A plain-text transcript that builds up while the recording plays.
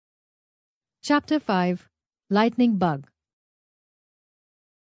Chapter 5 Lightning Bug.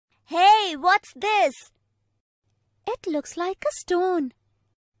 Hey, what's this? It looks like a stone.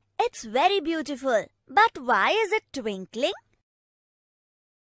 It's very beautiful, but why is it twinkling?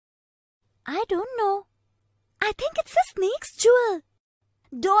 I don't know. I think it's a snake's jewel.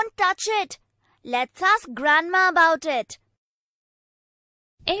 Don't touch it. Let's ask Grandma about it.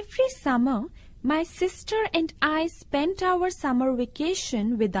 Every summer, my sister and I spent our summer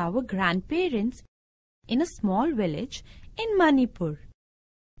vacation with our grandparents in a small village in Manipur.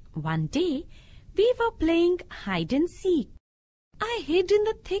 One day, we were playing hide and seek. I hid in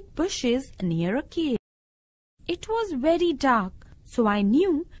the thick bushes near a cave. It was very dark, so I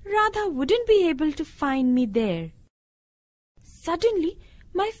knew Radha wouldn't be able to find me there. Suddenly,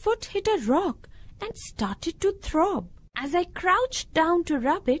 my foot hit a rock and started to throb. As I crouched down to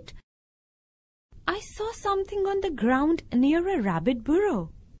rub it, I saw something on the ground near a rabbit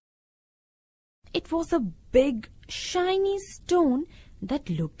burrow. It was a big, shiny stone that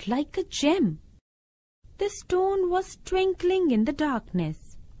looked like a gem. The stone was twinkling in the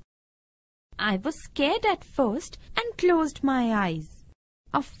darkness. I was scared at first and closed my eyes.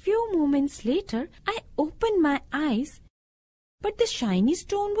 A few moments later, I opened my eyes, but the shiny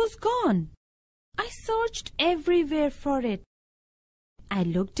stone was gone. I searched everywhere for it. I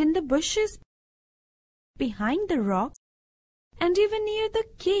looked in the bushes, behind the rocks, and even near the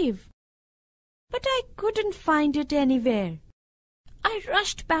cave, but I couldn't find it anywhere. I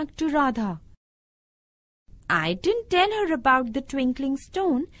rushed back to Radha. I didn't tell her about the twinkling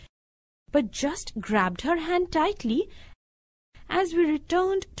stone, but just grabbed her hand tightly as we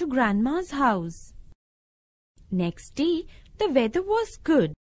returned to Grandma's house. Next day, the weather was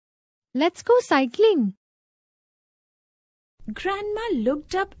good. Let's go cycling. Grandma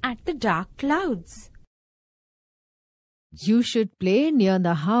looked up at the dark clouds. You should play near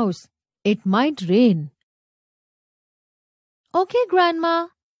the house. It might rain. Okay, Grandma.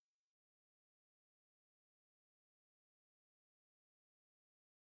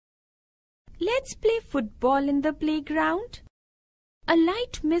 Let's play football in the playground. A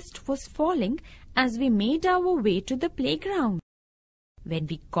light mist was falling as we made our way to the playground. When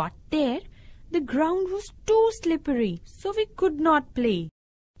we got there, the ground was too slippery, so we could not play.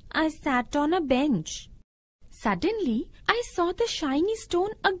 I sat on a bench. Suddenly, I saw the shiny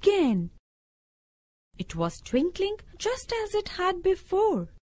stone again. It was twinkling just as it had before.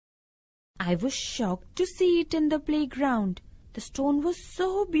 I was shocked to see it in the playground. The stone was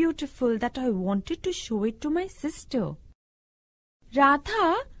so beautiful that I wanted to show it to my sister.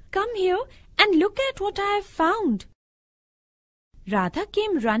 Radha, come here and look at what I have found. Radha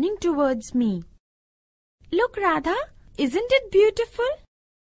came running towards me. Look, Radha, isn't it beautiful?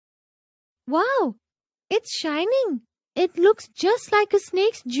 Wow, it's shining. It looks just like a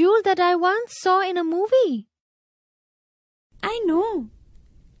snake's jewel that I once saw in a movie. I know.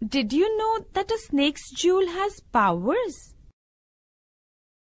 Did you know that a snake's jewel has powers?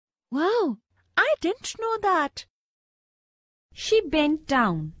 Wow, I didn't know that. She bent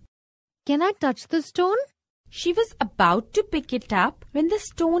down. can I touch the stone? She was about to pick it up when the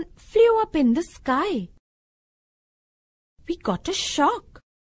stone flew up in the sky. We got a shock.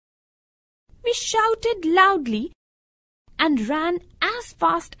 We shouted loudly and ran as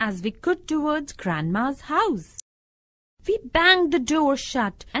fast as we could towards Grandma's house. We banged the door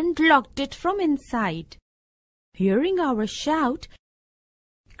shut and locked it from inside. Hearing our shout,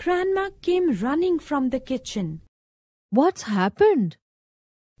 Grandma came running from the kitchen. What's happened?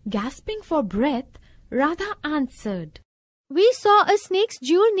 Gasping for breath, Radha answered. We saw a snake's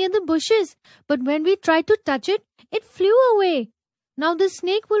jewel near the bushes, but when we tried to touch it, it flew away. Now the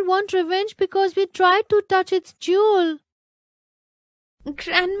snake will want revenge because we tried to touch its jewel.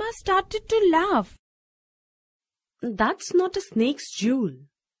 Grandma started to laugh. That's not a snake's jewel,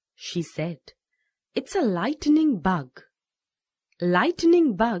 she said. It's a lightning bug.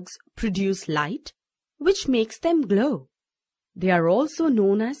 Lightning bugs produce light, which makes them glow. They are also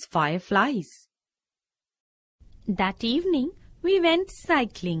known as fireflies. That evening, we went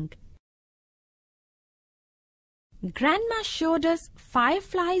cycling. Grandma showed us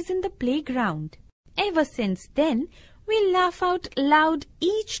fireflies in the playground. Ever since then, we laugh out loud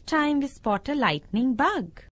each time we spot a lightning bug.